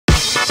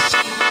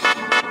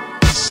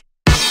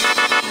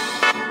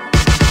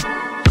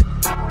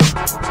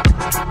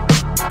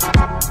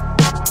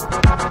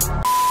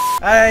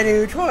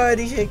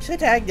GoronGuy123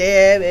 attack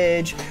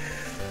damage.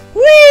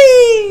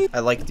 Whee! I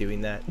like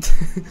doing that.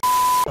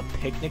 A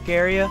picnic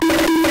area?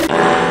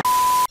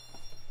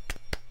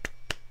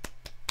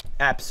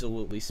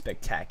 Absolutely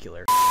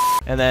spectacular.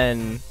 And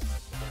then...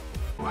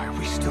 Why are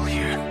we still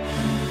here?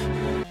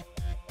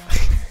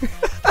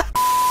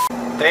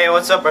 Hey,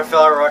 what's up, my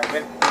fellow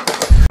rockman?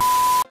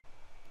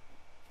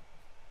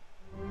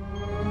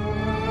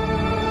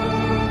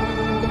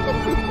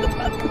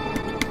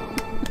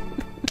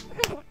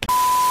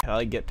 Can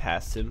I get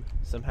past him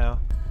somehow?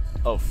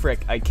 Oh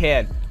frick, I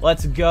can.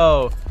 Let's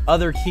go.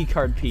 Other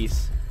keycard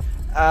piece.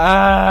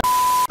 I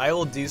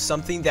will do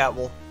something that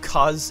will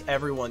cause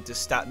everyone to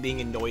stop being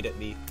annoyed at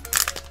me.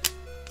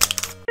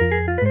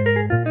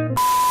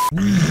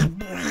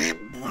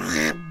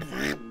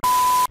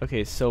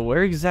 Okay, so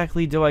where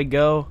exactly do I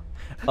go?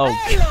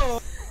 Oh,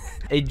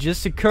 it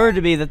just occurred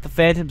to me that the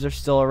phantoms are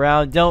still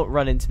around. Don't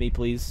run into me,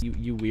 please.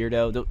 You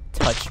weirdo. Don't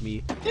touch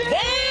me.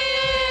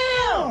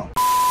 Damn!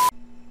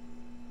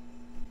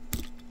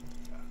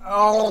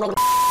 Oh.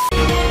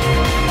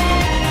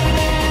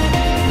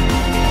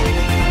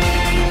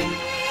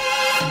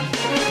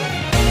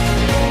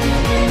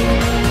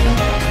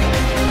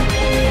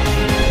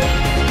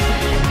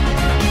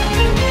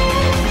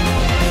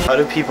 How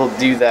do people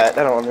do that?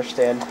 I don't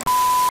understand.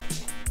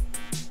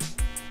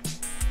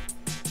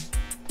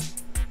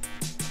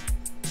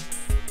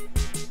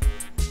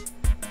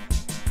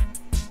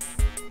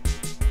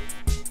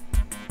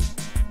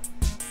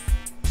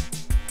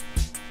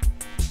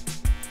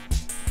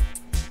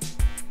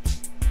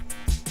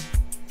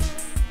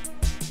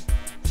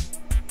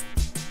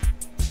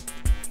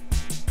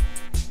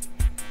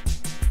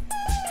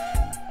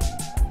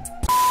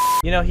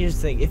 You know, here's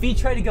the thing. If you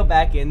try to go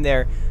back in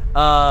there,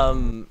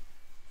 ow.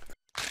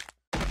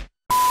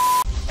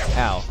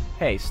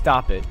 Hey,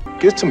 stop it.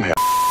 Get some help.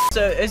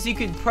 So, as you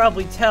could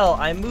probably tell,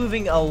 I'm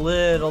moving a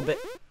little bit.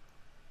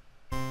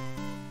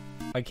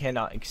 I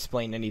cannot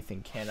explain anything,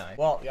 can I?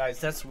 Well,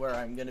 guys, that's where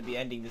I'm gonna be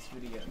ending this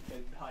video.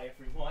 Hi,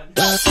 everyone.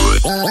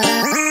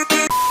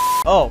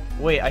 Oh,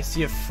 wait, I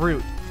see a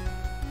fruit.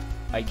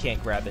 I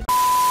can't grab it.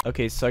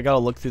 Okay, so I gotta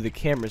look through the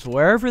cameras,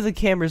 wherever the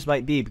cameras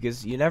might be,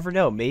 because you never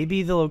know.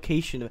 Maybe the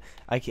location of...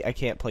 I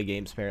can't play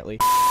games, apparently.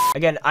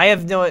 Again, I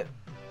have no...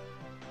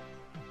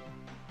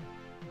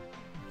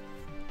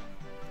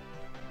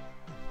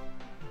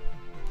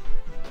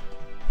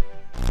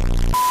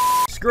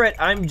 Screw it,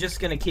 I'm just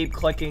gonna keep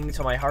clicking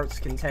to my heart's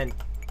content.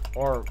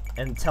 Or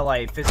until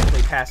I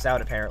physically pass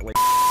out, apparently.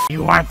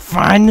 You want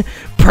fun?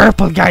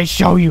 Purple guys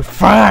show you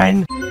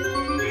fun!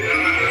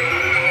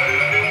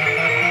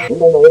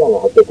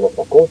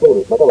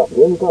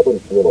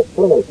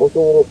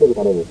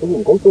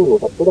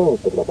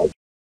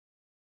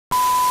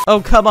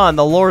 Oh, come on,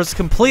 the lore is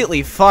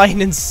completely fine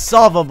and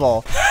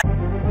solvable.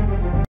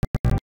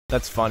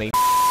 That's funny.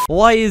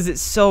 Why is it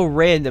so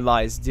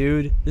randomized,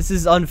 dude? This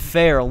is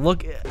unfair.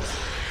 Look.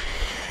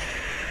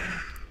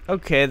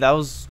 Okay, that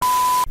was...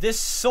 This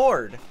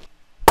sword.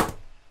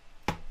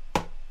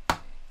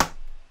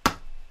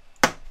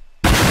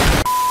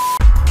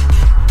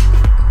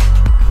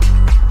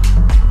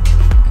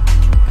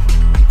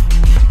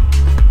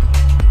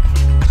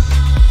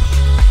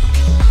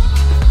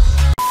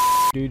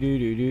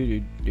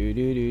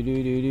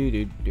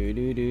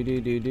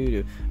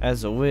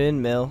 As a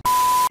windmill.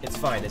 It's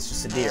fine, it's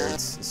just a deer,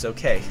 it's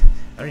okay.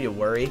 I don't need to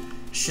worry.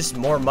 It's just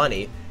more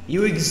money.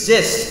 You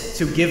exist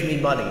to give me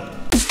money.